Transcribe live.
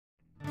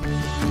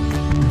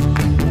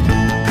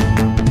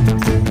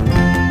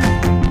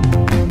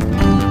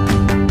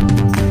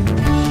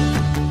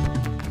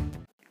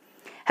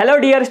Hello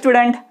dear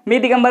student, मी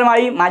दिगंबर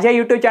माळी माझ्या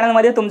YouTube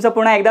चॅनलमध्ये तुमचं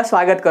पुन्हा एकदा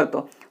स्वागत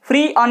करतो।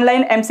 Free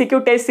online MCQ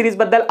taste series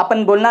बद्दल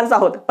आपण बोलणारच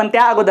आहोत, पण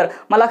त्या अगोदर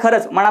मला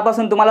खरंच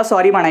मनापासून तुम्हाला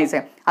सॉरी म्हणायचं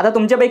आहे। आता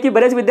तुमच्यापैकी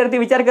बरेच विद्यार्थी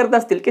विचार करत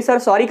असतील की सर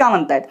सॉरी का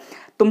म्हणतायत।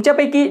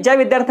 तुमच्यापैकी ज्या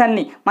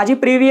विद्यार्थ्यांनी माझी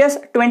previous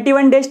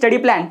 21 day study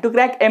plan to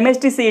crack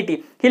MHT CET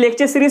he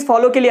lecture series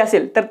follow केली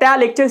असेल तर त्या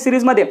लेक्चर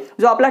सीरीजमध्ये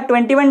जो आपला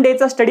 21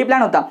 डेचा स्टडी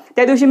प्लॅन होता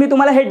त्या दिवशी मी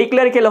तुम्हाला हे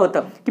डिक्लेअर केलं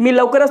होतं की मी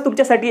लवकरच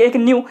तुमच्यासाठी एक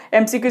न्यू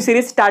MCQ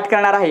सीरीज स्टार्ट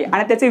करणार आहे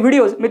आणि त्याचे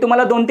व्हिडिओज मी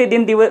तुम्हाला 2 ते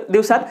 3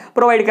 दिवसात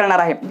प्रोव्हाइड करणार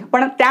आहे।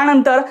 पण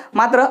त्यानंतर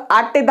मात्र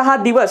 8 ते 10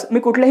 दिवस मी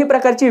कुठल्याही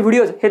प्रकारचे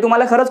व्हिडिओज हे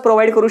तुम्हाला खरंच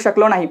प्रोव्हाइड करू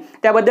शकलो नाही,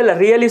 त्याबद्दल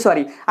रिअली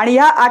सॉरी। आणि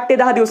या 8 ते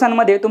 10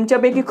 दिवसांमध्ये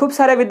तुमच्यापैकी खूप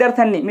साऱ्या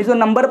विद्यार्थ्यांनी मी जो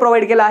नंबर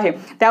प्रोव्हाइड केला आहे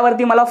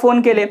त्यावरती मला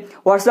फोन केले,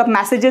 व्हॉट्सअप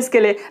मेसेजेस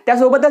केले,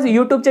 त्यासोबतच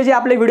यूट्यूबचे जे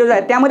आपले व्हिडिओज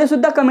आहेत त्यामध्ये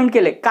सुद्धा कमेंट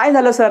केले, काय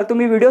झालं सर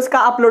तुम्ही व्हिडिओज का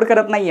अपलोड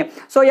करत नाहीये।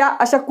 सो या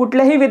अशा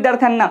कुठल्याही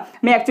विद्यार्थ्यांना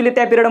मी ॲक्च्युली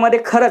त्या पिरियडमध्ये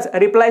खरंच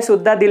रिप्लाय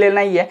सुद्धा दिलेला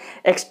नाहीये।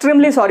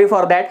 Extremely sorry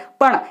for that.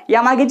 पण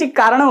यामागे जी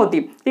कारणं होती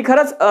ती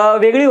खरंच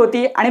वेगळी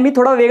होती आणि मी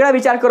थोडा वेगळा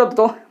विचार करत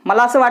होतो।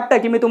 मला असं वाटतं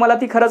की मी तुम्हाला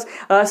ती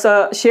खरंच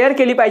शेअर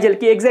केली पाहिजे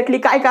की एक्झॅक्टली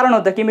काय कारण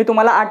होतं की मी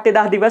तुम्हाला 8 ते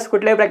 10 दिवस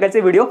कुठल्याही प्रकारचे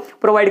व्हिडिओ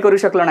प्रोव्हाइड करू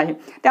शकलो नाही।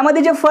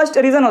 त्यामध्ये जे फर्स्ट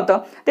रिझन होतं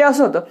ते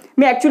असं होतं,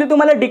 मी ॲक्च्युली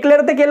तुम्हाला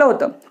डिक्लेअर तर केलं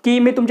होतं की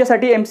मी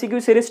तुमच्यासाठी MCQ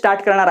सीरीज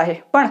स्टार्ट करणार आहे,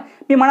 पण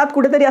मी मनात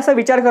कुठेतरी असा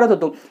विचार करत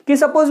होतो की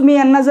सपोज मी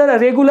यांना जर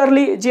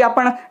रेग्युलरली जी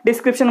आपण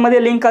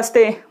डिस्क्रिप्शनमध्ये लिंक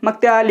असते मग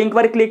त्या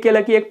लिंकवर क्लिक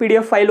केलं की एक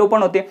PDF फाईल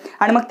ओपन होते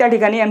आणि मग त्या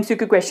ठिकाणी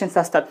MCQ क्वेश्चन्स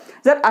असतात,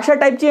 जर अशा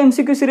टाईपची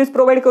MCQ सीरीज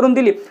प्रोव्हाइड करून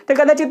दिली तर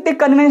कदाचित ते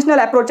कन्व्हेन्शनल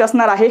अप्रोच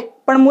असणार आहे,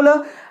 पण मुलं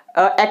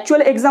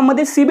ॲक्च्युअल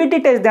एक्झाममध्ये CBT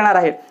टेस्ट देणार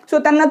आहेत। सो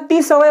त्यांना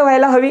ती सवय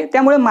व्हायला हवी।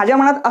 त्यामुळे माझ्या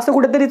मनात असं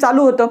कुठेतरी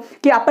चालू होतं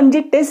की आपण जी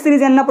टेस्ट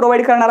सिरीज यांना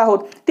प्रोव्हाइड करणार आहोत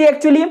ती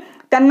ॲक्च्युली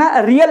त्यांना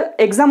रिअल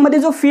एक्झाममध्ये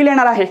जो फील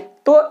येणार आहे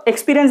तो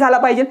एक्सपिरियन्स झाला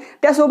पाहिजे।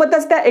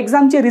 त्यासोबतच त्या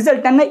एक्झामचे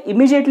रिझल्ट त्यांना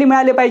इमिजिएटली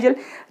मिळाले पाहिजे।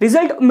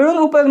 रिझल्ट मिळून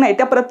उपयोग नाही,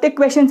 त्या प्रत्येक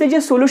क्वेश्चनचे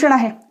जे सोल्युशन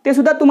आहे ते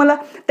सुद्धा तुम्हाला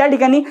त्या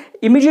ठिकाणी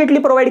इमिजिएटली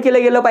प्रोव्हाइड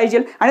केलं गेलं पाहिजे।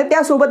 आणि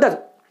त्यासोबतच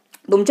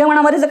तुमच्या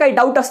मनामध्ये जर काही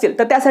डाऊट असतील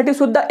तर त्यासाठी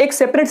सुद्धा एक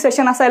सेपरेट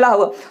सेशन असायला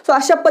हवं। सो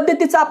अशा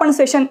पद्धतीचं आपण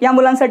सेशन या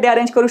मुलांसाठी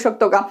अरेंज करू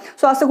शकतो का।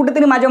 सो असं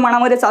कुठेतरी माझ्या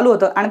मनामध्ये चालू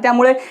होतं आणि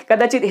त्यामुळे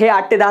कदाचित हे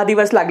 8 ते 10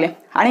 दिवस लागले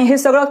आणि हे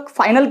सगळं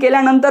फायनल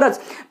केल्यानंतरच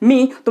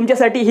मी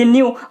तुमच्यासाठी ही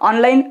न्यू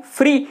ऑनलाईन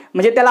फ्री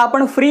म्हणजे त्याला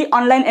आपण free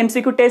online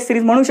MCQ taste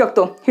series म्हणू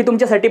शकतो ही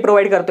तुमच्यासाठी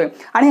प्रोव्हाइड करतोय।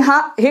 आणि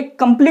हे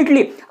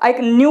कम्प्लिटली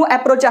एक न्यू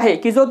अप्रोच आहे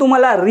की जो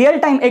तुम्हाला रिअल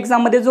टाइम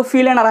एक्झाममध्ये जो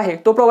फील येणार आहे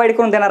तो प्रोव्हाइड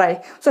करून देणार आहे।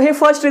 सो हे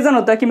फर्स्ट रिझन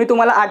होतं की मी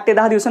तुम्हाला 8 ते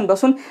 10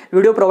 दिवसांपासून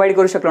व्हिडिओ प्रोव्हाइड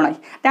करू शकलो नाही।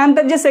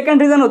 त्यानंतर जे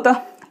सेकंड रिझन होतं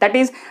that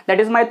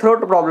is my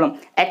throat problem.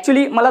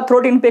 Actually मला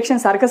थ्रोट इन्फेक्शन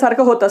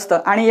सारखं होत असतं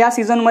आणि या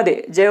सीझनमध्ये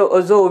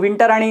जो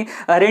विंटर आणि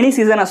रेनी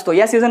सीझन असतो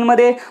या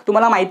सीझनमध्ये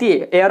तुम्हाला माहिती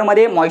आहे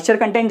एअरमध्ये मॉइश्चर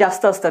कंटेंट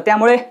जास्त असतं,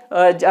 त्यामुळे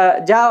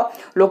ज्या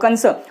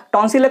लोकांचं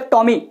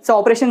टॉन्सिलेक्टॉमीचं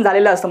ऑपरेशन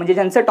झालेलं असतं म्हणजे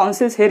ज्यांचे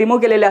टॉन्सिल्स हे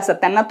रिमूव्ह केलेले असतात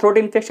त्यांना थ्रोट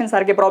इन्फेक्शन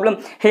सारखे प्रॉब्लेम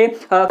हे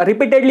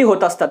रिपीटेडली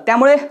होत असतात।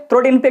 त्यामुळे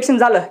थ्रोट इन्फेक्शन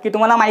झालं की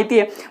तुम्हाला माहिती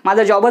आहे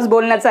माझा जॉबच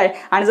बोलण्याचा आहे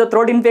आणि जर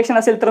थ्रोट इन्फेक्शन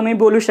असेल तर मी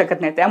बोलू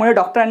शकत नाही, त्यामुळे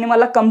डॉक्टरांनी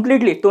मला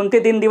कम्प्लिटली 2 ते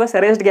 3 दिवस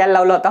रेस्ट घ्यायला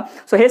लावला होता।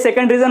 सो हे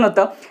सेकंड रिझन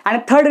होतं। आणि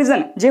थर्ड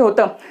रिझन जे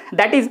होतं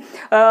दॅट इज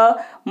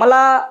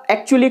मला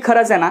ॲक्च्युली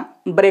खरंच आहे ना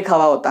ब्रेक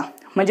हवा होता।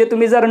 म्हणजे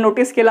तुम्ही जर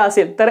नोटीस केलं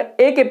असेल तर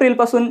 1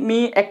 एप्रिलपासून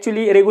मी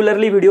ॲक्च्युली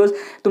रेग्युलरली व्हिडिओज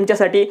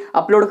तुमच्यासाठी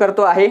अपलोड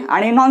करतो आहे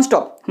आणि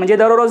नॉनस्टॉप म्हणजे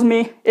दररोज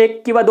मी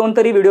 1 किंवा 2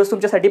 तरी व्हिडिओज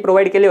तुमच्यासाठी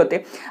प्रोव्हाइड केले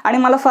होते आणि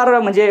मला फार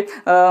म्हणजे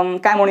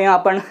काय म्हणूया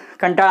आपण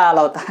कंटाळा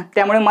आला होता,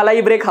 त्यामुळे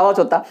मलाही ब्रेक हवाच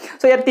होता।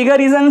 सो या 3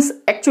 रिझन्स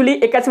ॲक्च्युली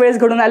एकाच वेळेस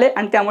घडून आले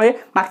आणि त्यामुळे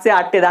मागचे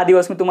 8 ते 10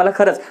 दिवस मी तुम्हाला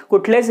खरंच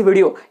कुठलेच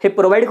व्हिडिओ हे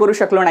प्रोव्हाइड करू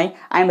शकलो नाही।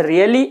 I am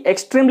really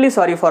extremely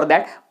sorry for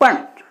that. पण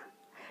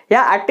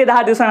या 8 ते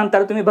 10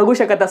 दिवसानंतर तुम्ही बघू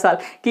शकत असाल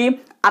की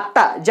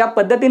आत्ता ज्या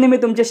पद्धतीने मी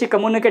तुमच्याशी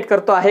कम्युनिकेट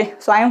करतो आहे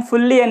so I am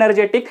fully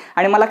energetic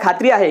आणि मला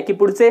खात्री आहे की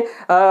पुढचे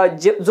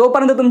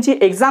जोपर्यंत तुमची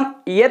एक्झाम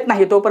येत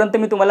नाही तोपर्यंत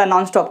मी तुम्हाला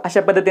नॉनस्टॉप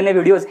अशा पद्धतीने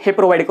व्हिडिओज हे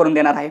प्रोव्हाइड करून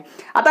देणार आहे।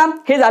 आता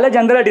हे झालं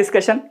जनरल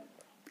डिस्कशन।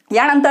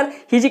 यानंतर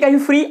ही जी काही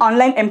free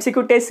online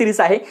MCQ taste series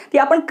आहे ती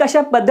आपण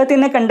कशा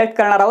पद्धतीने कंडक्ट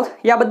करणार आहोत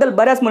याबद्दल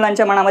बऱ्याच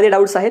मुलांच्या मनामध्ये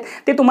डाऊट्स आहेत,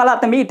 ते तुम्हाला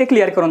आता मी इथे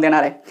क्लिअर करून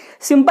देणार आहे।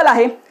 सिंपल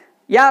आहे,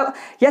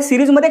 या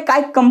सिरीजमध्ये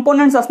काय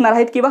कंपोनंट्स असणार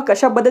आहेत किंवा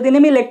कशा पद्धतीने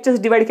मी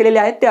लेक्चर्स डिवाइड केलेले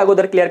आहेत ते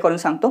अगोदर क्लिअर करून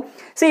सांगतो।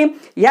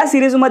 या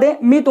सिरीजमध्ये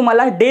मी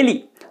तुम्हाला डेली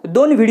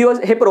 2 व्हिडिओज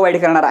हे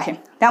प्रोव्हाइड करणार आहे।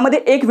 त्यामध्ये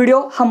एक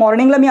व्हिडिओ हा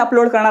मॉर्निंगला मी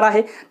अपलोड करणार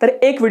आहे तर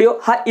एक व्हिडिओ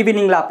हा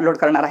इव्हिनिंगला अपलोड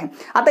करणार आहे।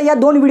 आता या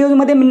 2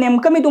 व्हिडिओजमध्ये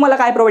नेमकं मी तुम्हाला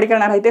काय प्रोव्हाइड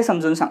करणार आहे ते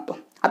समजून सांगतो।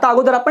 आता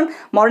अगोदर आपण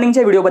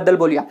मॉर्निंगच्या व्हिडिओबद्दल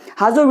बोलूया।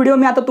 हा जो व्हिडिओ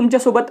मी आता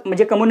तुमच्यासोबत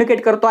म्हणजे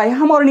कम्युनिकेट करतो आहे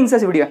हा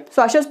मॉर्निंगचाच व्हिडिओ आहे।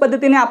 सो अशाच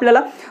पद्धतीने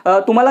आपल्याला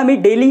तुम्हाला मी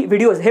डेली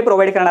व्हिडिओज हे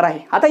प्रोव्हाइड करणार आहे।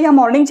 आता या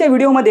मॉर्निंगच्या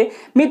व्हिडिओमध्ये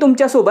मी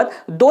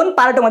तुमच्यासोबत 2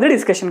 पार्टमध्ये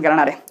डिस्कशन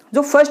करणार आहे।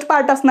 जो फर्स्ट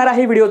पार्ट असणार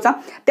आहे व्हिडिओचा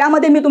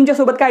त्यामध्ये मी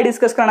तुमच्यासोबत काय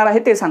डिस्कस करणार आहे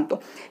ते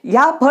सांगतो।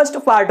 या फर्स्ट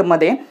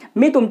पार्टमध्ये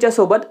मी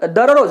तुमच्यासोबत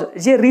दररोज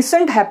जे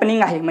रिसेंट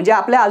हॅपनिंग आहे म्हणजे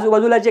आपल्या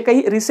आजूबाजूला जे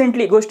काही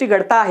रिसेंटली गोष्टी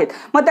घडता आहेत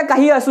मग त्या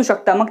काही असू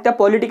शकतात, मग त्या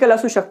पॉलिटिकल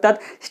असू शकतात,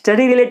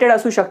 स्टडी रिलेटेड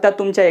असू शकतात,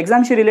 तुमच्या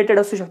एक्झामशी रिलेटेड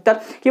असू शकतात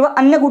किंवा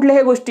अन्य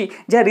कुठल्याही गोष्टी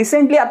ज्या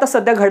रिसेंटली आता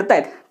सध्या घडत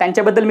आहेत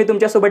त्यांच्याबद्दल मी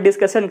तुमच्यासोबत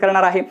डिस्कशन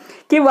करणार आहे,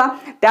 किंवा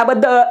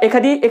त्याबद्दल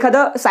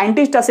एखादं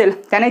सायंटिस्ट असेल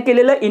त्याने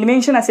केलेलं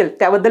इन्व्हेन्शन असेल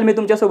त्याबद्दल मी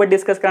तुमच्यासोबत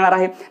डिस्कस करणार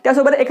आहे,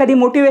 त्यासोबत एखादी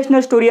मोटिवेशनल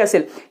स्टोरी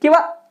असेल किंवा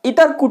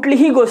इतर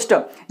कुठलीही गोष्ट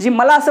जी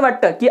मला असं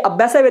वाटतं की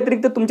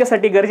अभ्यासाव्यतिरिक्त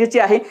तुमच्यासाठी गरजेची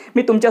आहे,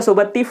 मी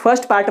तुमच्यासोबत ती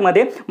फर्स्ट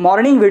पार्टमध्ये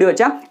मॉर्निंग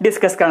व्हिडिओच्या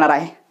डिस्कस करणार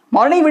आहे.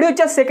 मॉर्निंग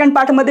व्हिडिओच्या सेकंड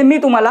पार्टमध्ये मी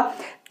तुम्हाला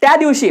त्या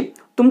दिवशी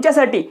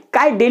तुमच्यासाठी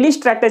काय डेली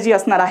स्ट्रॅटेजी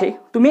असणार आहे,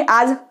 तुम्ही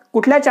आज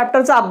कुठल्या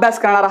चॅप्टरचा अभ्यास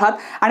करणार आहात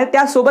आणि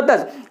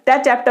त्यासोबतच त्या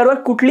चॅप्टरवर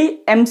कुठली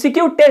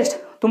MCQ टेस्ट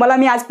तुम्हाला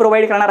मी आज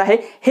प्रोव्हाइड करणार आहे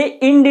हे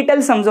इन डिटेल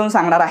समजावून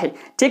सांगणार आहे.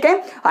 ठीक आहे,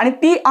 आणि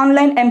ती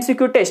ऑनलाईन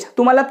MCQ टेस्ट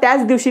तुम्हाला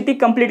त्याच दिवशी ती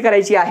कंप्लीट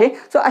करायची आहे.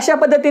 सो अशा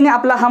पद्धतीने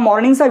आपला हा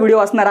मॉर्निंगचा व्हिडिओ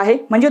असणार आहे,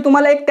 म्हणजे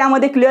तुम्हाला एक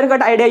त्यामध्ये क्लिअर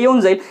कट आयडिया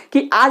येऊन जाईल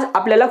की आज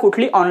आपल्याला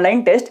कुठली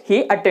ऑनलाईन टेस्ट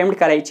ही अटेम्प्ट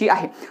करायची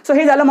आहे. सो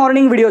हे झालं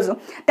मॉर्निंग व्हिडिओचं.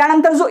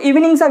 त्यानंतर जो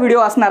इव्हिनिंगचा व्हिडिओ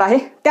असणार आहे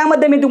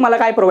त्यामध्ये मी तुम्हाला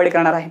काय प्रोव्हाइड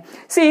करणार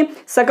आहे.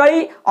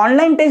 सकाळी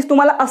ऑनलाईन टेस्ट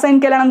तुम्हाला असाइन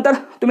केल्यानंतर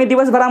तुम्ही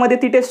दिवसभरामध्ये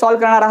ती टेस्ट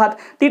सॉल्व्ह करणार आहात.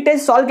 ती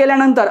टेस्ट सॉल्व्ह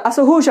केल्यानंतर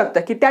असं होऊ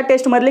शकतं की त्या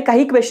टेस्टमधले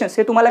काही क्वेश्चन्स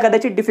हे तुम्हाला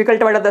कदाचित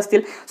डिफिकल्ट वाटत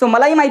असतील. सो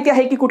मलाही माहिती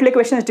आहे की कुठले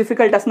क्वेश्चन्स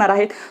डिफिकल्ट असणार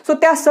आहेत. सो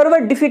त्या सर्व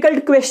डिफिकल्ट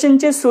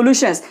क्वेश्चनचे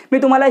सोल्युशन्स मी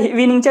तुम्हाला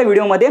इव्हिनिंगच्या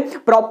व्हिडिओमध्ये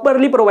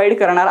प्रॉपरली प्रोव्हाइड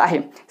करणार आहे.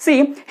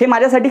 हे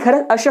माझ्यासाठी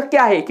खरंच अशक्य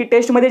आहे की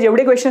टेस्टमध्ये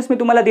जेवढे क्वेश्चन्स मी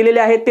तुम्हाला दिलेले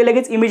आहेत ते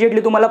लगेच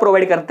इमिजिएटली तुम्हाला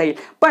प्रोव्हाइड करता येईल.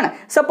 पण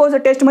सपोज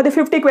टेस्टमध्ये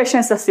 50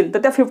 क्वेश्चन्स असतील तर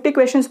त्या 50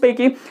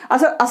 क्वेश्चन्सपैकी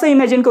असं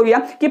इमॅजिन करूया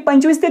की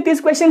 25 ते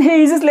 30 क्वेश्चन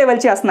हे इझीच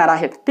लेवलचे असणार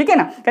आहेत. ठीक आहे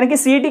ना, कारण की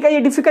CET काही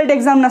डिफिकल्ट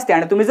एक्झाम नसते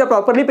आणि तुम्ही जर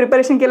प्रॉपरली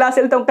प्रिपरेशन केलं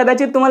असेल तर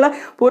कदाचित तुम्हाला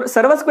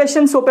सर्वच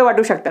क्वेश्चन सोपे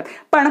वाटू शकतात.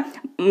 पण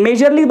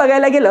मेजरली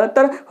बघायला गेलं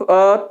तर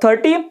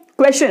 30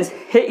 क्वेश्चन्स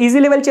हे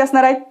इझी लेवलचे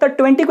असणार आहेत, तर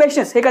 20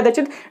 क्वेश्चन्स हे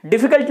कदाचित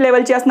डिफिकल्ट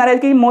लेवलचे असणार आहेत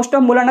की मोस्ट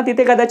ऑफ मुलांना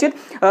तिथे कदाचित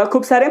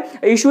खूप सारे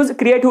इश्यूज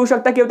क्रिएट होऊ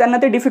शकतात किंवा त्यांना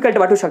ते डिफिकल्ट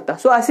वाटू शकतात.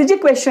 सो असे जे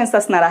क्वेश्चन्स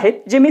असणार आहेत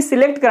जे मी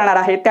सिलेक्ट करणार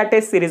आहे त्या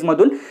टेस्ट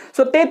सिरीजमधून,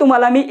 सो ते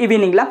तुम्हाला मी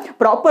इव्हिनिंगला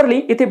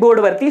प्रॉपरली इथे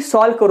बोर्डवरती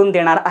सॉल्व्ह करून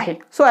देणार आहे.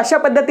 सो अशा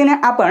पद्धतीने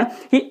आपण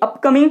ही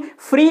upcoming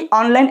free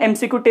online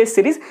MCQ taste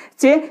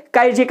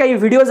सिरीजचे जे काही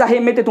व्हिडिओज आहे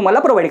मी ते तुम्हाला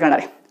प्रोव्हाइड करणार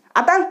आहे.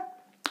 आता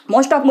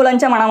मोस्ट ऑफ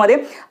मुलांच्या मनामध्ये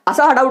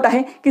असा हा डाऊट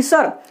आहे की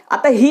सर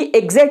आता ही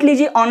एक्झॅक्टली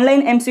जी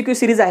ऑनलाईन MCQ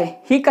सिरीज आहे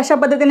ही कशा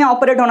पद्धतीने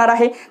ऑपरेट होणार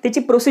आहे, त्याची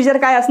प्रोसिजर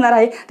काय असणार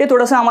आहे ते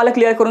थोडंसं आम्हाला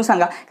क्लिअर करून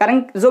सांगा.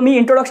 कारण जो मी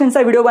इंट्रोडक्शनचा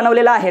व्हिडिओ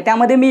बनवलेला आहे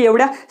त्यामध्ये मी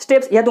एवढ्या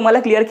स्टेप्स या तुम्हाला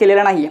क्लिअर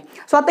केलेल्या नाही आहे.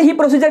 सो आता ही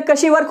प्रोसिजर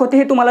कशी वर्क होते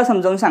हे तुम्हाला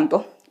समजावून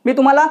सांगतो. मी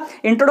तुम्हाला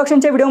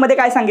इंट्रोडक्शनच्या व्हिडिओमध्ये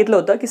काय सांगितलं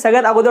होतं की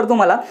सगळ्यात अगोदर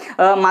तुम्हाला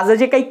माझं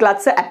जे काही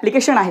क्लासचं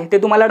ॲप्लिकेशन आहे ते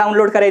तुम्हाला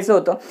डाउनलोड करायचं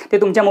होतं, ते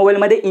तुमच्या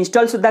मोबाईलमध्ये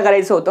इन्स्टॉलसुद्धा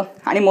करायचं होतं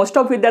आणि मोस्ट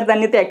ऑफ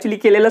विद्यार्थ्यांनी ते ॲक्च्युली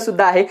केलेलं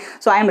सुद्धा आहे.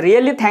 So I am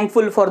really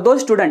thankful for those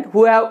student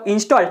who have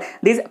installed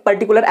this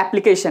particular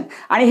application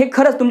आणि हे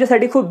खरंच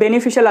तुमच्यासाठी खूप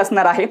बेनिफिशियल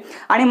असणार आहे.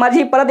 आणि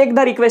माझी परत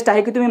एकदा रिक्वेस्ट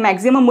आहे की तुम्ही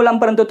मॅक्झिमम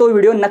मुलांपर्यंत तो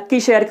व्हिडिओ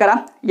नक्की शेअर करा,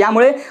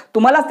 यामुळे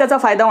तुम्हालाच त्याचा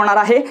फायदा होणार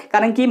आहे.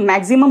 कारण की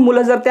मॅक्झिमम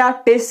मुलं जर त्या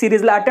टेस्ट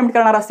सिरीजला अटेम्प्ट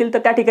करणार असतील तर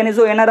त्या ठिकाणी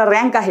जो येणारा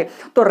रँक आहे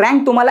तो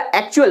रँक तुम्हाला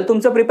ॲक्च्युअल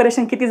तुमचं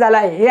प्रिपरेशन किती झालं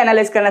आहे हे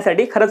अनालाइज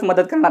करण्यासाठी खरंच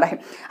मदत करणार आहे.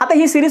 आता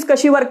ही सिरीज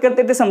कशी वर्क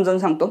करते ते समजावून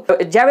सांगतो.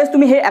 ज्यावेळेस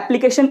तुम्ही हे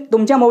ॲप्लिकेशन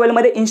तुमच्या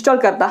मोबाईलमध्ये इन्स्टॉल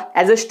करता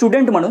ॲज अ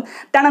स्टुडंट म्हणून,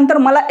 त्यानंतर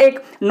मला एक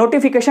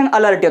नोटिफिकेशन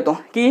अलर्ट येतो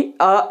की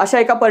अशा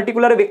एका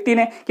पर्टिक्युलर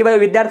व्यक्तीने किंवा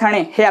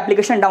विद्यार्थ्याने हे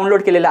ॲप्लिकेशन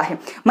डाउनलोड केलेलं आहे.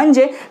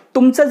 म्हणजे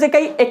तुमचं जे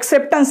काही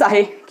एक्सेप्टन्स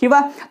आहे किंवा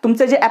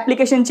तुमचं जे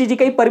ॲप्लिकेशनची जी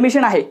काही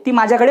परमिशन आहे ती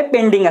माझ्याकडे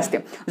पेंडिंग असते.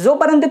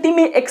 जोपर्यंत ती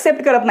मी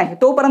एक्सेप्ट करत नाही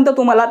तोपर्यंत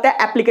तुम्हाला त्या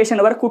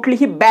ॲप्लिकेशनवर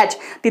कुठलीही बॅच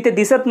तिथे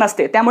दिसत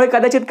नसते. त्यामुळे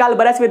कदाचित काल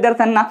बऱ्याच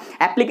विद्यार्थ्यांना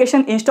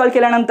ॲप्लिकेशन इन्स्टॉल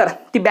केल्यानंतर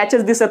ती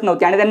बॅचेस दिसत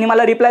नव्हती आणि त्यांनी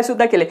मला रिप्लाय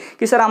सुद्धा केले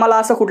की सर आम्हाला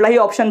असं कुठलाही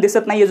ऑप्शन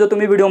दिसत नाही जो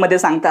तुम्ही व्हिडिओमध्ये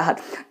सांगता आहात.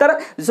 तर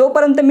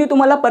जोपर्यंत मी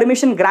तुम्हाला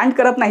परमिशन ग्रांट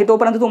करत नाही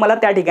तोपर्यंत तुम्हाला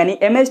त्या ठिकाणी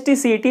MHT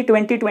CET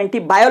 2020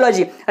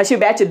 बायोलॉजी अशी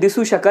बॅच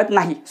दिसू शकत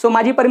नाही. सो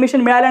माझी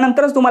परमिशन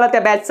मिळाल्यानंतरच तुम्हाला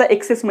त्या बॅचचा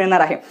एक्सेस मिळणार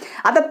आहे.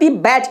 आता ती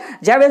बॅच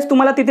ज्यावेळेस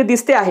तुम्हाला तिथे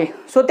दिसते आहे,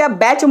 सो त्या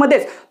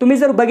बॅचमध्येच तुम्ही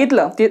जर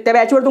बघितलं त्या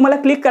बॅचवर तुम्हाला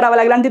क्लिक करावं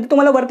लागेल आणि तिथे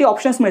तुम्हाला वरती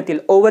ऑप्शन्स मिळतील,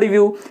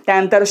 ओव्हरव्ह्यू,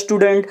 त्यानंतर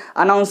student,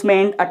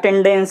 announcement,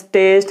 attendance,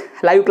 taste,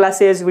 live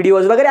classes,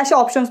 videos वगैरे असे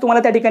ऑप्शन्स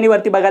तुम्हाला त्या ठिकाणी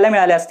वरती बघायला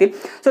मिळाले असतील.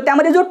 सो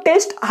त्यामध्ये जो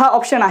टेस्ट हा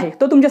ऑप्शन आहे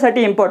तो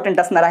तुमच्यासाठी इम्पॉर्टंट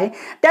असणार आहे.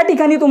 त्या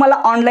ठिकाणी तुम्हाला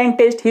ऑनलाईन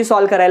टेस्ट ही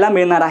सॉल्व्ह करायला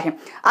मिळणार आहे.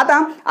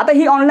 आता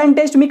ही ऑनलाईन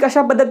टेस्ट मी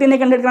कशा पद्धतीने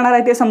कंडक्ट करणार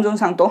आहे ते समजून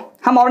सांगतो.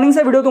 हा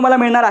मॉर्निंगचा व्हिडिओ तुम्हाला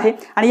मिळणार आहे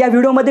आणि या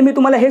व्हिडिओमध्ये मी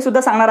तुम्हाला हे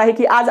सुद्धा सांगणार आहे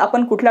की आज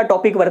आपण कुठल्या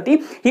टॉपिकवरती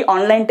ही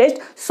ऑनलाईन टेस्ट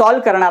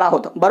सॉल्व्ह करणार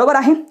आहोत. बरोबर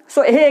आहे.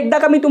 सो हे एकदा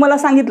का मी तुम्हाला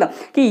सांगितलं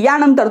की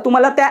यानंतर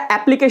तुम्हाला त्या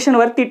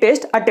ॲप्लिकेशनवर ती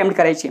टेस्ट अटेम्प्ट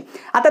करायची.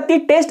 आता ती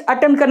टेस्ट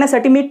अटेम्प्ट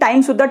करण्यासाठी मी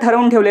टाइम सुद्धा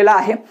ठरवून ठेवलेला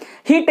आहे.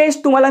 ही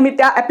टेस्ट तुम्हाला मी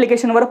त्या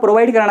ॲप्लिकेशनवर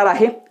प्रोव्हाइड करणार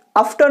आहे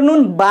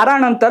आफ्टरनून 12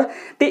 नंतर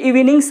ते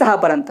इव्हिनिंग 6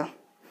 पर्यंत.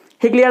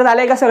 हे क्लिअर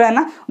झालंय का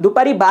सगळ्यांना?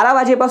 दुपारी 12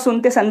 वाजेपासून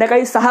ते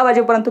संध्याकाळी 6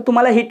 वाजेपर्यंत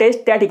तुम्हाला ही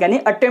टेस्ट त्या ठिकाणी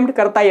अटेम्प्ट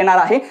करता येणार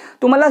आहे.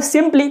 तुम्हाला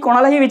सिम्पली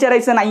कोणालाही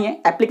विचारायचं नाहीये,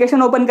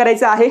 ॲप्लिकेशन ओपन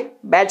करायचं आहे,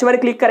 बॅचवर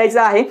क्लिक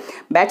करायचं आहे,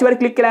 बॅचवर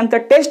क्लिक केल्यानंतर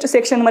टेस्ट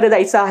सेक्शनमध्ये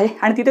जायचं आहे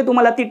आणि तिथे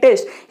तुम्हाला ती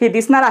टेस्ट ही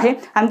दिसणार आहे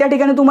आणि त्या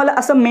ठिकाणी तुम्हाला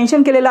असं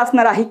मेन्शन केलेलं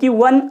असणार आहे की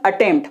 1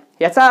 अटेम्प्ट.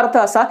 याचा अर्थ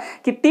असा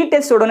की ती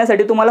टेस्ट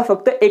सोडवण्यासाठी तुम्हाला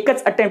फक्त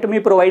एकच अटेम्प्ट मी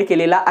प्रोव्हाइड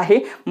केलेला आहे,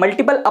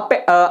 मल्टिपल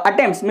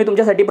अटेम्प्ट्स मी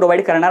तुमच्यासाठी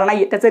प्रोव्हाइड करणार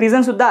नाही. त्याचं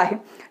रिझन सुद्धा आहे.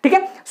 ठीक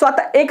आहे. सो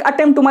आता एक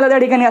अटेम्प्ट तुम्हाला त्या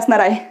ठिकाणी असणार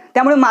आहे.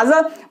 त्यामुळे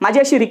माझी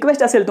अशी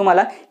रिक्वेस्ट असेल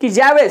तुम्हाला की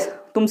ज्यावेळेस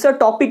तुमचं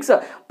टॉपिकचं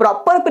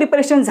प्रॉपर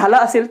प्रिपरेशन झालं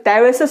असेल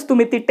त्यावेळेसच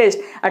तुम्ही ती टेस्ट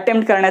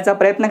अटेम्प्ट करण्याचा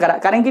प्रयत्न करा.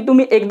 कारण की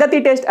तुम्ही एकदा ती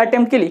टेस्ट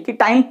अटेम्प्ट केली की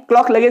टाइम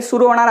क्लॉक लगेच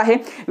सुरू होणार आहे.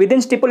 विदिन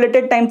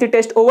स्टिप्युलेटेड टाइम ती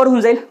टेस्ट ओव्हर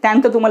होऊन जाईल.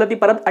 त्यानंतर तुम्हाला ती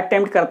परत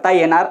अटेम्प्ट करता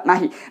येणार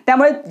नाही.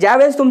 त्यामुळे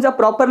ज्यावेळेस तुमचा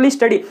प्रॉपरली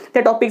स्टडी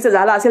त्या टॉपिकचं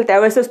झालं असेल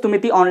त्यावेळेसच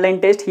तुम्ही ती ऑनलाईन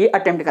टेस्ट ही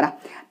अटेम्प्ट करा.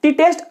 ती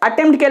टेस्ट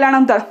अटेम्प्ट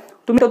केल्यानंतर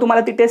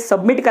तुम्हाला ती टेस्ट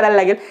सबमिट करायला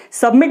लागेल.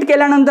 सबमिट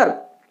केल्यानंतर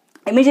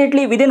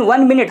इमिजिएटली विदिन 1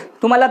 मिनिट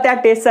तुम्हाला त्या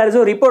टेस्टचा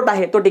जो रिपोर्ट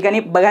आहे तो ठिकाणी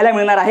बघायला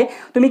मिळणार आहे.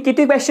 तुम्ही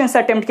किती क्वेश्चन्स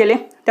अटेम्प्ट केले,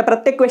 त्या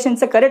प्रत्येक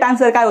क्वेश्चनचं करेक्ट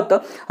आन्सर काय होतं,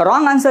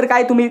 रॉंग आन्सर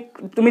काय,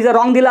 तुम्ही जर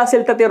रॉंग दिलं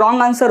असेल तर ते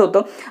रॉंग आन्सर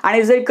होतं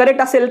आणि जर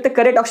करेक्ट असेल तर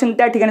करेक्ट ऑप्शन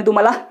त्या ठिकाणी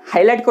तुम्हाला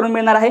हायलाईट करून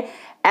मिळणार आहे.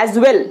 ॲज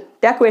वेल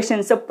त्या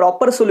क्वेश्चनचं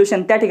प्रॉपर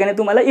सोल्युशन त्या ठिकाणी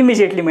तुम्हाला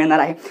इमिजिएटली मिळणार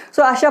आहे.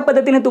 सो अशा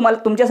पद्धतीने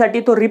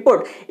तुमच्यासाठी तो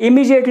रिपोर्ट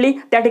इमिजिएटली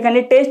त्या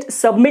ठिकाणी टेस्ट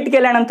सबमिट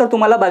केल्यानंतर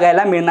तुम्हाला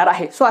बघायला मिळणार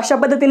आहे. सो अशा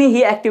पद्धतीने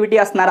ही ॲक्टिव्हिटी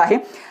असणार आहे.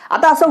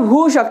 आता असं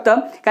होऊ शकतं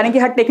कारण की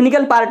हा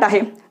टेक्निकल पार्ट आहे,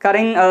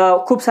 कारण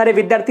खूप सारे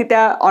विद्यार्थी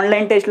त्या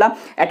online टेस्टला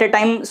at a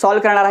time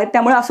solve करणार आहेत.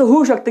 त्यामुळे असं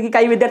होऊ शकतं की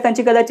काही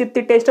विद्यार्थ्यांची कदाचित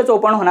ती टेस्टच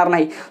ओपन होणार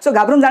नाही. सो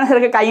घाबरून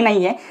जाण्यासारखं काही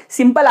नाही आहे,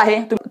 सिम्पल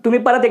आहे. तुम्ही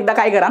परत एकदा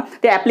काय करा,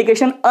 ते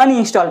ॲप्लिकेशन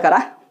अनइन्स्टॉल करा,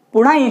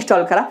 पुन्हा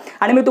इन्स्टॉल करा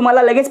आणि मी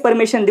तुम्हाला लगेच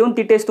परमिशन देऊन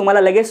ती टेस्ट तुम्हाला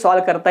लगेच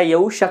सॉल्व्ह करता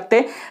येऊ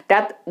शकते.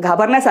 त्यात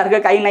घाबरण्यासारखं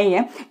काही नाही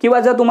आहे. किंवा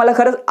जर तुम्हाला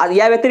खरंच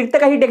या व्यतिरिक्त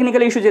काही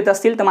टेक्निकल इश्यूज येत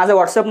असतील तर माझा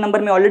व्हॉट्सअप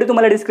नंबर मी ऑलरेडी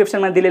तुम्हाला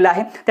डिस्क्रिप्शनमध्ये दिलेला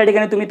आहे. त्या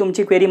ठिकाणी तुम्ही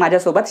तुमची क्वेरी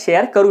माझ्यासोबत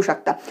शेअर करू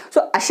शकता. सो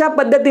अशा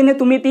पद्धतीने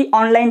तुम्ही ती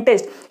ऑनलाईन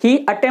टेस्ट ही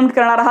अटेम्प्ट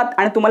करणार आहात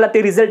आणि तुम्हाला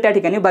ते रिझल्ट त्या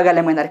ठिकाणी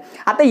बघायला मिळणार आहे.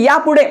 आता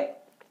यापुढे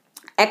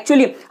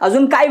ॲक्च्युली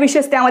अजून काय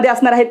विशेष त्यामध्ये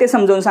असणार आहे ते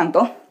समजावून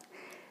सांगतो.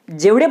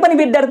 जेवढे पण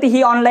विद्यार्थी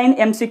ही ऑनलाईन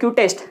MCQ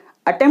टेस्ट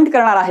अटेम्प्ट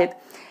करणार आहेत,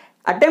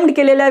 अटेम्प्ट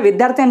केलेल्या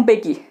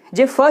विद्यार्थ्यांपैकी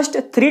जे फर्स्ट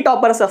 3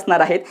 टॉपर्स असणार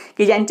आहेत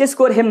की ज्यांचे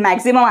स्कोर हे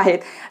मॅक्झिमम आहेत,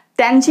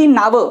 त्यांची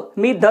नावं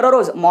मी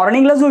दररोज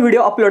मॉर्निंगला जो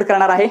व्हिडिओ अपलोड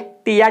करणार आहे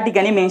ती या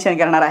ठिकाणी मेन्शन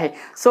करणार आहे.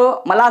 सो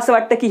मला असं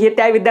वाटतं की हे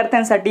त्या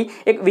विद्यार्थ्यांसाठी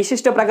एक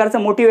विशिष्ट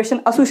प्रकारचं मोटिवेशन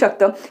असू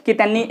शकतं की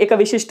त्यांनी एका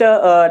विशिष्ट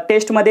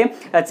टेस्टमध्ये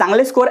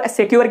चांगले स्कोर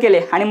सेक्युअर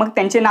केले आणि मग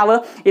त्यांचे नावं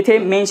इथे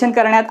मेन्शन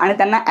करण्यात आणि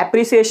त्यांना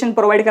ॲप्रिसिएशन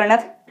प्रोव्हाइड करण्यात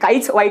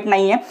काहीच वाईट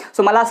नाही आहे.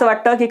 सो मला असं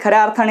वाटतं की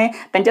खऱ्या अर्थाने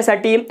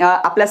त्यांच्यासाठी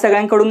आपल्या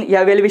सगळ्यांकडून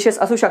या वेल विशेस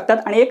असू शकतात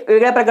आणि एक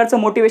वेगळ्या प्रकारचं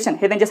मोटिवेशन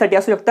हे त्यांच्यासाठी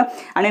असू शकतं.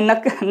 आणि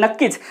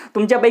नक्कीच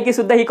तुमच्यापैकी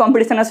सुद्धा ही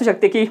कॉम्पिटिशन असू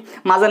शकते की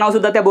माझं नाव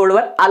सुद्धा त्या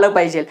बोर्डवर आलं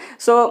पाहिजे.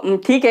 सो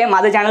ठीक आहे,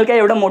 माझं चॅनल काय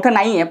एवढं मोठं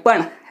नाही आहे,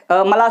 पण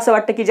मला असं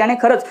वाटतं की ज्याने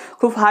खरंच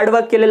खूप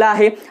हार्डवर्क केलेलं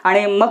आहे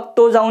आणि मग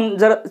तो जाऊन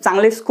जर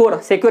चांगले स्कोर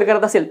सेक्युअर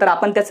करत असेल तर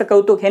आपण त्याचं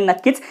कौतुक हे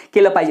नक्कीच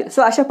केलं पाहिजे.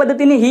 सो अशा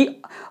पद्धतीने ही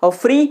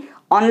free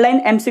online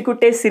MCQ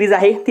taste series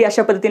आहे ती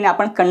अशा पद्धतीने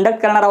आपण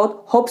कंडक्ट करणार आहोत.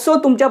 होप सो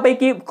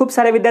तुमच्यापैकी खूप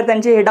साऱ्या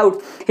विद्यार्थ्यांचे हे डाऊट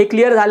हे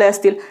क्लिअर झाले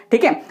असतील.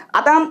 ठीक आहे.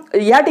 आता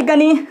या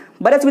ठिकाणी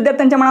बऱ्याच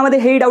विद्यार्थ्यांच्या मनामध्ये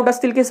हेही डाऊट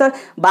असतील की सर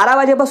 12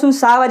 वाजेपासून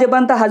 6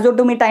 वाजेपर्यंत हा जो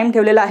तुम्ही टाइम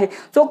ठेवलेला आहे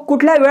सो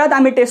कुठल्या वेळात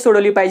आम्ही टेस्ट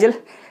सोडवली पाहिजे.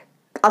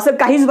 असं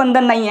काहीच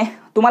बंधन नाही आहे.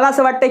 तुम्हाला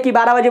असं वाटतं की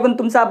 12 वाजेपर्यंत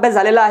तुमचा अभ्यास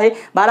झालेला आहे,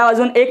 12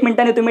 वाजून 1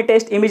 मिनिटाने तुम्ही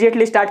टेस्ट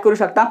इमिजिएटली स्टार्ट करू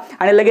शकता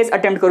आणि लगेच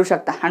अटेम्प्ट करू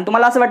शकता. आणि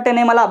तुम्हाला असं वाटतं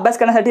नाही मला अभ्यास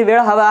करण्यासाठी वेळ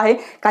हवा आहे,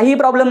 काहीही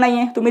प्रॉब्लेम नाही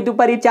आहे. तुम्ही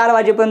दुपारी 4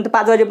 वाजेपर्यंत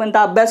 5 वाजेपर्यंत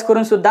अभ्यास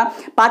करून सुद्धा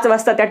 5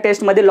 वाजता त्या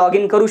टेस्टमध्ये लॉग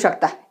इन करू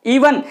शकता.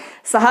 इवन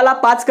 6ला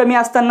 5 कमी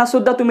असताना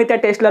सुद्धा तुम्ही त्या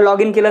टेस्टला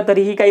लॉग इन केलं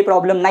तरीही काही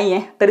प्रॉब्लेम नाही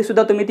आहे, तरी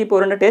सुद्धा तुम्ही ती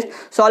पूर्ण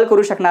टेस्ट सॉल्व्ह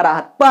करू शकणार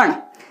आहात. पण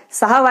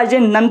 6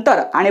 वाजेनंतर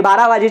आणि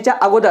 12 वाजेच्या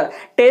अगोदर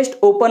टेस्ट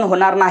ओपन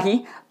होणार नाही.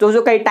 तो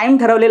जो काही टाइम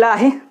ठरवलेला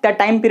आहे त्या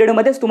टाइम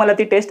पिरियडमध्येच तुम्हाला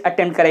ती टेस्ट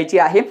अटेम्प्ट करायची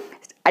आहे.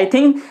 आय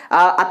थिंक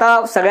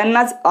आता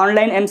सगळ्यांनाच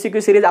ऑनलाईन MCQ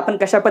सिरीज आपण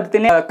कशा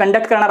पद्धतीने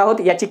कंडक्ट करणार आहोत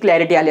याची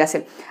क्लॅरिटी आली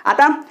असेल.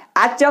 आता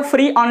आजच्या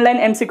फ्री ऑनलाईन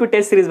MCQ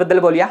टेस्ट सिरीजबद्दल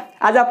बोलूया.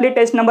 आज आपली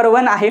टेस्ट नंबर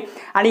 1 आहे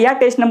आणि या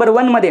टेस्ट नंबर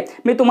 1 मध्ये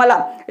मी तुम्हाला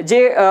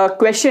जे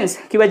क्वेश्चन्स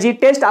किंवा जी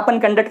टेस्ट आपण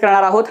कंडक्ट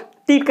करणार आहोत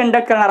ती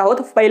कंडक्ट करणार आहोत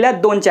पहिल्या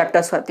 2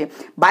 चॅप्टर्सवरती.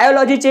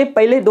 बायोलॉजीचे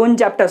पहिले 2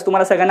 चॅप्टर्स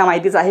तुम्हाला सगळ्यांना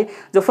माहितीच आहे.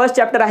 जो फर्स्ट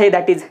चॅप्टर आहे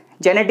that is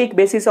genetic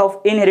basis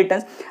of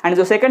inheritance आणि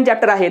जो सेकंड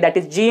चॅप्टर आहे that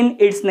is gene,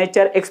 it's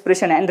nature,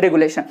 expression and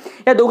regulation.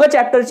 या दोघं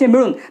चॅप्टरचे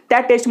मिळून त्या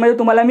टेस्टमध्ये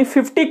तुम्हाला मी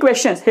 50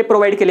 क्वेश्चन्स हे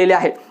प्रोव्हाइड केलेले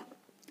आहेत.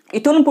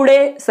 इथून पुढे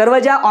सर्व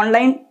ज्या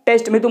ऑनलाईन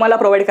टेस्ट मी तुम्हाला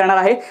प्रोव्हाइड करणार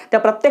आहे त्या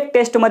प्रत्येक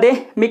टेस्टमध्ये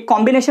मी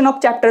कॉम्बिनेशन ऑफ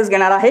चॅप्टर्स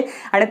घेणार आहे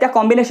आणि त्या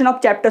कॉम्बिनेशन ऑफ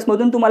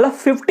चॅप्टर्समधून तुम्हाला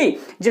 50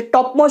 जे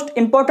टॉप मोस्ट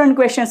इम्पॉर्टंट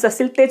क्वेश्चन्स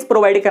असतील तेच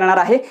प्रोव्हाइड करणार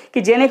आहे की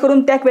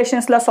जेणेकरून त्या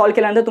क्वेश्चन्सला सॉल्व्ह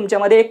केल्यानंतर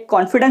तुमच्यामध्ये एक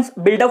कॉन्फिडन्स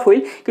बिल्डअप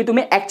होईल की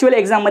तुम्ही ॲक्च्युअल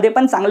एक्झाममध्ये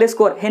पण चांगले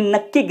स्कोर हे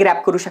नक्की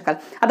ग्रॅप करू शकाल.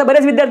 आता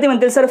बरेच विद्यार्थी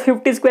म्हणतील सर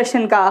 50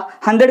 क्वेश्चन का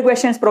 100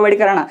 क्वेश्चन्स प्रोव्हाइड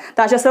करा ना.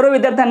 तर अशा सर्व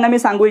विद्यार्थ्यांना मी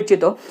सांगू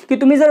इच्छितो की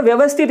तुम्ही जर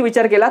व्यवस्थित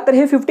विचार केला तर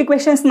हे 50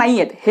 क्वेश्चन्स नाही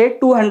आहेत, हे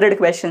 200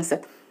 क्वेश्चन्स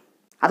आहेत.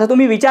 आता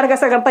तुम्ही विचार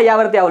कसा करता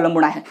यावरती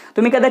अवलंबून आहे.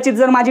 तुम्ही कदाचित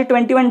जर माझी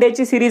 21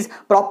 डेची सिरीज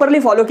प्रॉपरली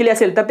फॉलो केली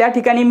असेल तर त्या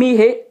ठिकाणी मी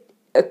हे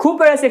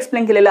खूप वेळेस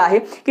एक्सप्लेन केलेलं आहे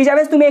की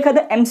ज्यावेळेस तुम्ही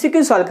एखादं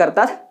MCQ सॉल्व्ह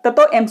करतात तर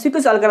तो MCQ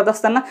सॉल्व्ह करत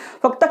असताना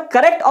फक्त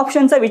करेक्ट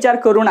ऑप्शनचा विचार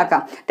करू नका,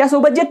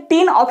 त्यासोबत जे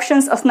 3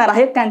 ऑप्शन्स असणार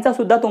आहेत त्यांचा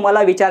सुद्धा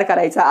तुम्हाला विचार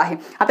करायचा आहे.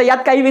 आता यात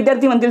काही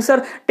विद्यार्थी म्हणतील सर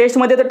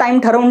टेस्टमध्ये तर टाइम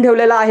ठरवून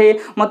ठेवलेला आहे,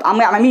 मग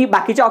आम्ही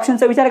बाकीच्या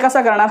ऑप्शनचा विचार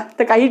कसा करणार?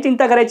 तर काही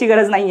चिंता करायची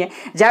गरज नाही आहे.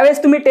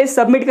 ज्यावेळेस तुम्ही टेस्ट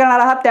सबमिट करणार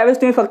आहात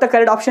त्यावेळेस तुम्ही फक्त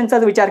करेक्ट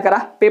ऑप्शनचाच विचार करा,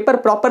 पेपर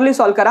प्रॉपरली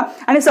सॉल्व्ह करा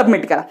आणि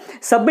सबमिट करा.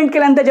 सबमिट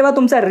केल्यानंतर जेव्हा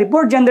तुमचा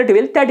रिपोर्ट जनरेट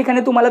होईल त्या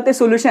ठिकाणी तुम्हाला ते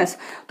सोल्युशन्स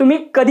तुम्ही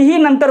कधीही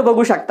नंतर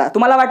बघू शकता.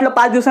 तुम्हाला वाटलं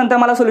 5 दिवसानंतर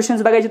मला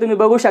सोल्युशन्स बघायचे, तुम्ही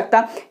बघू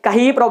शकता,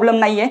 काहीही प्रॉब्लेम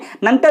नाहीये.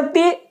 नंतर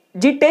ती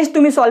जी टेस्ट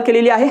तुम्ही सॉल्व्ह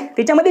केलेली आहे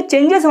त्याच्यामध्ये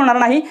चेंजेस होणार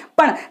नाही,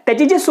 पण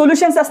त्याची जे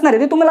सोल्युशन्स असणार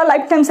आहे ते तुम्हाला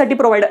लाईफ टाईमसाठी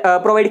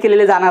प्रोव्हाइड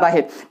केलेले जाणार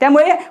आहेत.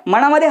 त्यामुळे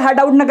मनामध्ये हा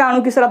डाऊट नका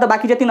आणू की सर आता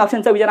बाकीच्या 3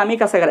 ऑप्शनचा विचार आम्ही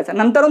कसा करायचा.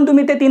 नंतरून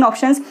तुम्ही ते 3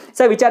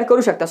 ऑप्शन्सचा विचार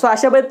करू शकता. सो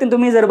अशा पद्धतीने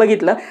तुम्ही जर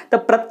बघितलं तर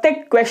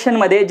प्रत्येक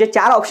क्वेश्चनमध्ये जे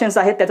 4 ऑप्शन्स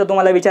आहेत त्याचा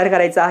तुम्हाला विचार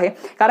करायचा आहे,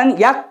 कारण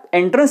या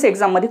एंट्रन्स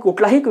एक्झाममध्ये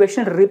कुठलाही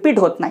क्वेश्चन रिपीट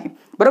होत नाही,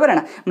 बरोबर आहे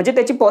ना. म्हणजे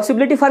त्याची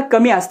पॉसिबिलिटी फार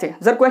कमी असते.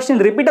 जर क्वेश्चन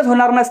रिपीटच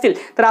होणार नसतील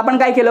तर आपण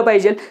काय केलं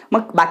पाहिजे,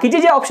 मग बाकीचे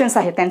जे ऑप्शन्स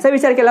आहेत त्यांचा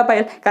विचार केला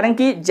पाहिजे. कारण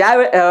की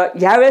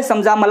ह्यावेळेस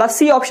समजा मला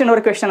C ऑप्शनवर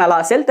क्वेश्चन आला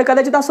असेल तर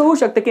कदाचित असं होऊ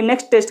शकतं की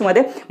नेक्स्ट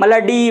टेस्टमध्ये मला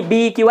D,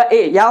 B किंवा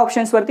A या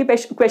ऑप्शन्सवरती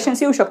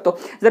क्वेश्चन्स येऊ शकतो.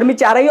 जर मी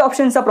 4ही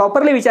ऑप्शनचा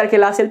प्रॉपरली विचार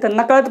केला असेल तर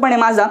नकळतपणे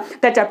माझा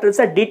त्या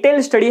चॅप्टरचा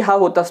डिटेल स्टडी हा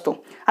होत असतो.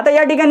 आता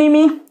या ठिकाणी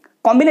मी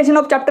कॉम्बिनेशन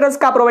ऑफ चॅप्टर्स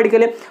का प्रोव्हाइड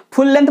केले,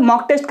 फुल लेंथ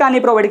मॉक टेस्ट का नाही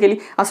प्रोव्हाइड केली,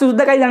 असं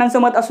सुद्धा काही जणांचं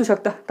मत असू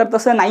शकतं. तर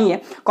तसं नाही आहे.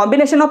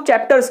 कॉम्बिनेशन ऑफ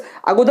चॅप्टर्स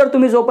अगोदर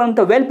तुम्ही जोपर्यंत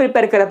वेल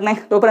प्रिपेअर करत नाही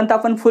तोपर्यंत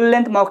आपण फुल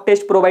लेंथ मॉक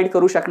टेस्ट प्रोव्हाइड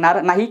करू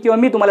शकणार नाही किंवा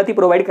मी तुम्हाला ती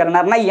प्रोव्हाइड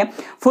करणार नाही आहे.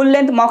 फुल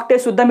लेंथ मॉक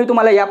टेस्ट सुद्धा मी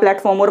तुम्हाला या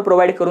प्लॅटफॉर्मवर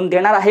प्रोव्हाइड करून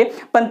देणार आहे,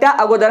 पण त्या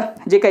अगोदर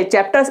जे काही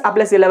चॅप्टर्स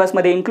आपल्या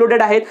सिलेबसमध्ये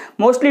इन्क्लुडेड आहेत,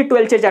 मोस्टली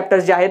 12चे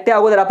चॅप्टर्स जे आहेत ते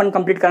अगोदर आपण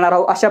कंप्लीट करणार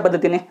आहोत. अशा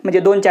पद्धतीने म्हणजे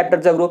 2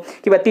 चॅप्टरचा ग्रुप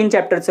किंवा 3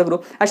 चॅप्टरचा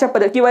ग्रुप अशा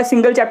पद्धती किंवा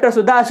सिंगल चॅप्टर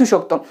सुद्धा असू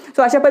शकतो.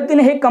 सो अशा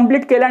पद्धतीने हे कंप्लीट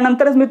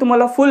केल्यानंतरच मी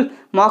तुम्हाला फुल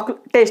मॉक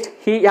टेस्ट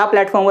ही या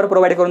प्लॅटफॉर्मवर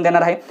प्रोव्हाइड करून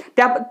देणार आहे.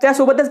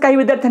 त्यासोबतच काही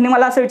विद्यार्थ्यांनी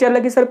मला असं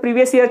विचारलं की सर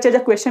प्रिव्हियस इयरच्या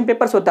ज्या क्वेश्चन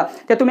पेपर्स होता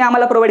त्या तुम्ही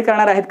आम्हाला प्रोव्हाइड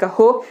करणार आहेत का?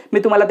 हो, मी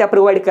तुम्हाला त्या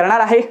प्रोव्हाइड करणार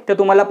आहे. ते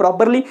तुम्हाला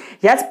प्रॉपरली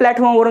ह्याच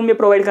प्लॅटफॉर्मवरून मी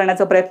प्रोव्हाइड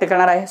करण्याचा प्रयत्न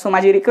करणार आहे. सो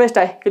माझी रिक्वेस्ट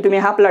आहे की तुम्ही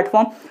हा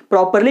प्लॅटफॉर्म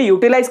प्रॉपरली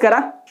युटिलाइज करा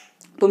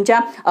तुमच्या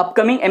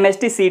अपकमिंग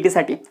MHT CET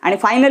साठी. आणि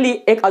फायनली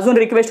एक अजून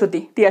रिक्वेस्ट होती,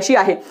 ती अशी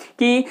आहे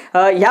की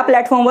ह्या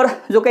प्लॅटफॉर्मवर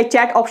जो काही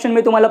चॅट ऑप्शन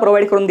मी तुम्हाला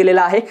प्रोव्हाइड करून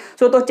दिलेला आहे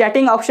सो तो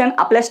चॅटिंग ऑप्शन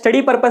आपल्या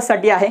स्टडी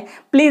पर्पजसाठी आहे.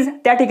 प्लीज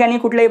त्या ठिकाणी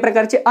कुठल्याही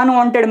प्रकारचे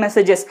अनवॉन्टेड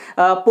मेसेजेस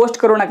पोस्ट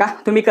करू नका.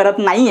 तुम्ही करत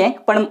नाही आहे,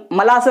 पण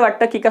मला असं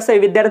वाटतं की कसं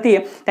विद्यार्थी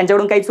आहे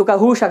त्यांच्याकडून काही चुका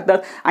होऊ शकतात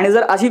आणि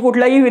जर अशी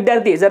कुठलाही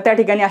विद्यार्थी जर त्या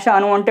ठिकाणी अशा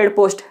अनवॉन्टेड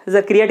पोस्ट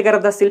जर क्रिएट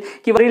करत असतील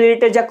किंवा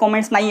रिलेटेड ज्या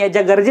कमेंट्स नाही आहेत,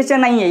 ज्या गरजेच्या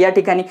नाही आहे या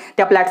ठिकाणी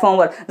त्या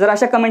प्लॅटफॉर्मवर जर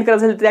अशा कमेंट करत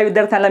असेल तर त्या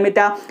विद्यार्थ्यांना मी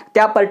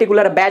त्या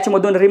पर्टिक्युलर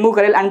बॅचमधून रिमूव्ह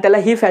करेल आणि त्याला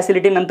ही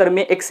फॅसिलिटी नंतर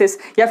मी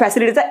या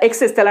फॅसिलिटीचा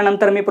एक्सेस त्याला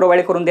नंतर मी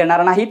प्रोव्हाइड करून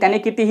देणार नाही, त्याने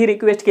कितीही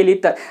रिक्वेस्ट केली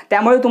तर.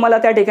 त्यामुळे तुम्हाला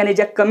त्या ठिकाणी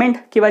ज्या कमेंट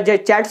किंवा जे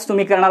चॅट्स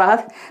तुम्ही करणार आहात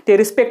ते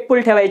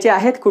रिस्पेक्टफुल ठेवायचे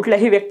आहेत.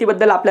 कुठल्याही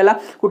व्यक्तीबद्दल आपल्याला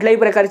कुठल्याही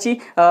प्रकारची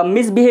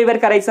मिसबिहेवियर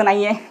करायचं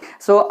नाही आहे.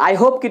 सो आय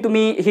होप की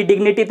तुम्ही ही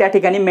डिग्निटी त्या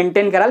ठिकाणी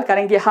मेंटेन कराल,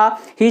 कारण की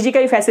ही जी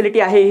काही फॅसिलिटी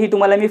आहे ही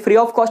तुम्हाला मी फ्री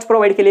ऑफ कॉस्ट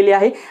प्रोव्हाइड केलेली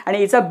आहे आणि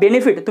हिचा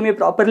बेनिफिट तुम्ही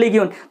प्रॉपरली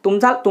घेऊन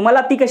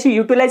तुम्हाला ती कशी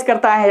युटिलाइज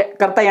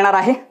करता येणार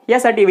आहे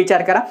यासाठी विचार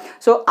करा.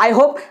 सो आय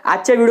होप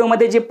आजच्या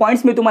व्हिडिओमध्ये जे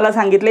पॉईंट्स मी तुम्हाला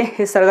सांगितले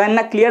हे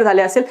सगळ्यांना क्लिअर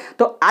झाले असेल.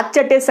 तो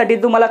आजच्या टेस्टसाठी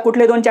तुम्हाला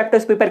कुठले 2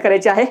 चॅप्टर्स प्रिपेअर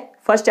करायचे आहे.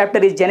 First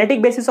chapter is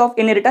genetic basis of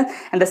inheritance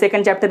and the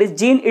second chapter is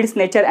gene, it's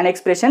nature and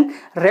expression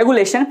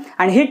regulation.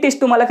 आणि ही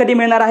टेस्ट तुम्हाला कधी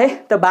मिळणार आहे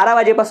तर 12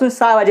 वाजेपासून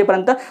 6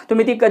 वाजेपर्यंत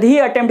तुम्ही ती कधीही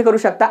अटेम्प्ट करू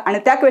शकता. आणि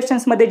त्या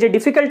क्वेश्चन्समध्ये जे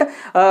डिफिकल्ट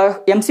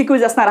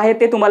MCQs असणार आहे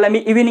ते तुम्हाला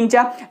मी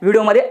इव्हिनिंगच्या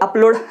व्हिडिओमध्ये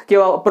अपलोड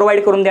किंवा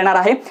प्रोव्हाइड करून देणार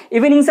आहे.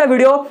 इव्हिनिंगचा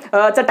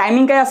व्हिडिओचा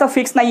टायमिंग काही असं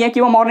फिक्स नाही आहे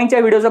किंवा मॉर्निंगच्या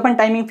व्हिडिओचं पण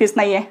टायमिंग फिक्स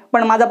नाही आहे,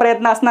 पण माझा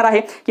प्रयत्न असणार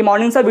आहे की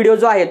मॉर्निंगचा व्हिडिओ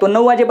जो आहे तो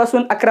 9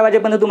 वाजेपासून 11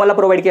 वाजेपर्यंत तुम्हाला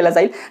प्रोव्हाइड केला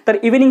जाईल. तर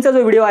इव्हिनिंगचा जो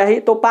व्हिडिओ आहे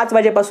तो 5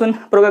 वाजेपासून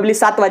प्रोबॅबली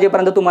 7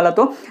 वाजेपर्यंत तुम्हाला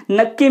तो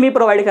नक्की मी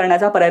प्रोव्हाइड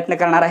करण्याचा प्रयत्न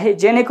करणार आहे,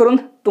 जेणेकरून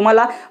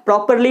तुम्हाला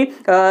प्रॉपरली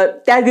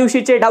त्या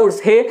दिवशीचे डाउट्स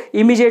हे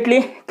इमिजिएटली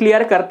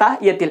क्लिअर करता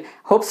येतील.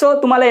 होप सो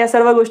तुम्हाला या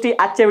सर्व गोष्टी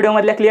आजच्या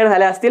व्हिडिओमधल्या क्लिअर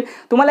झाल्या असतील.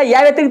 तुम्हाला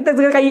या व्यतिरिक्त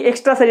जर काही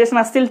एक्स्ट्रा सजेशन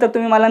असतील तर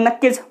तुम्ही मला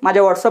नक्कीच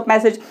माझ्या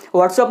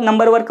व्हॉट्सअप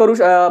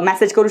नंबरवर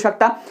मेसेज करू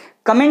शकता,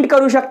 कमेंट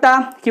करू शकता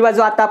किंवा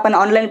जो आता आपण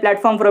ऑनलाईन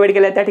प्लॅटफॉर्म प्रोव्हाइड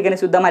केला आहे त्या ठिकाणी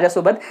सुद्धा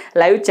माझ्यासोबत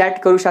लाईव्ह चॅट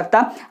करू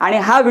शकता. आणि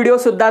हा व्हिडिओ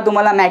सुद्धा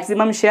तुम्हाला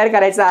मॅक्झिमम शेअर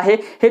करायचा आहे.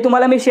 हे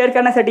तुम्हाला मी शेअर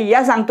करण्यासाठी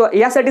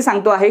यासाठी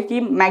सांगतो आहे की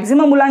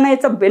मॅक्झिमम मुलांना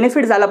याचा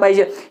बेनिफिट झाला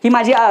पाहिजे. ही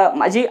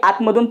माझी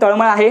आतमधून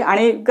तळमळ आहे.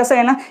 आणि कसं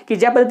आहे ना की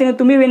ज्या पद्धतीने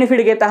तुम्ही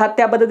बेनिफिट घेत आहात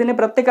त्या पद्धतीने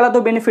प्रत्येकाला तो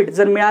बेनिफिट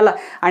जर मिळाला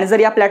आणि जर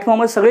या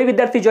प्लॅटफॉर्मवर सगळे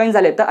विद्यार्थी जॉईन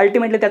झाले तर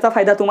अल्टिमेटली त्याचा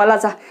फायदा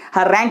तुम्हालाच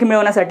हा रँक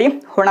मिळवण्यासाठी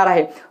होणार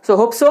आहे. सो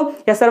होप सो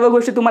या सर्व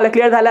गोष्टी तुम्हाला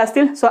क्लिअर झाल्या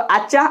असतील. सो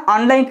आजच्या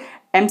online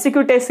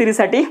MCQ taste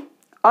सिरीजसाठी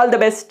all the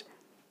best.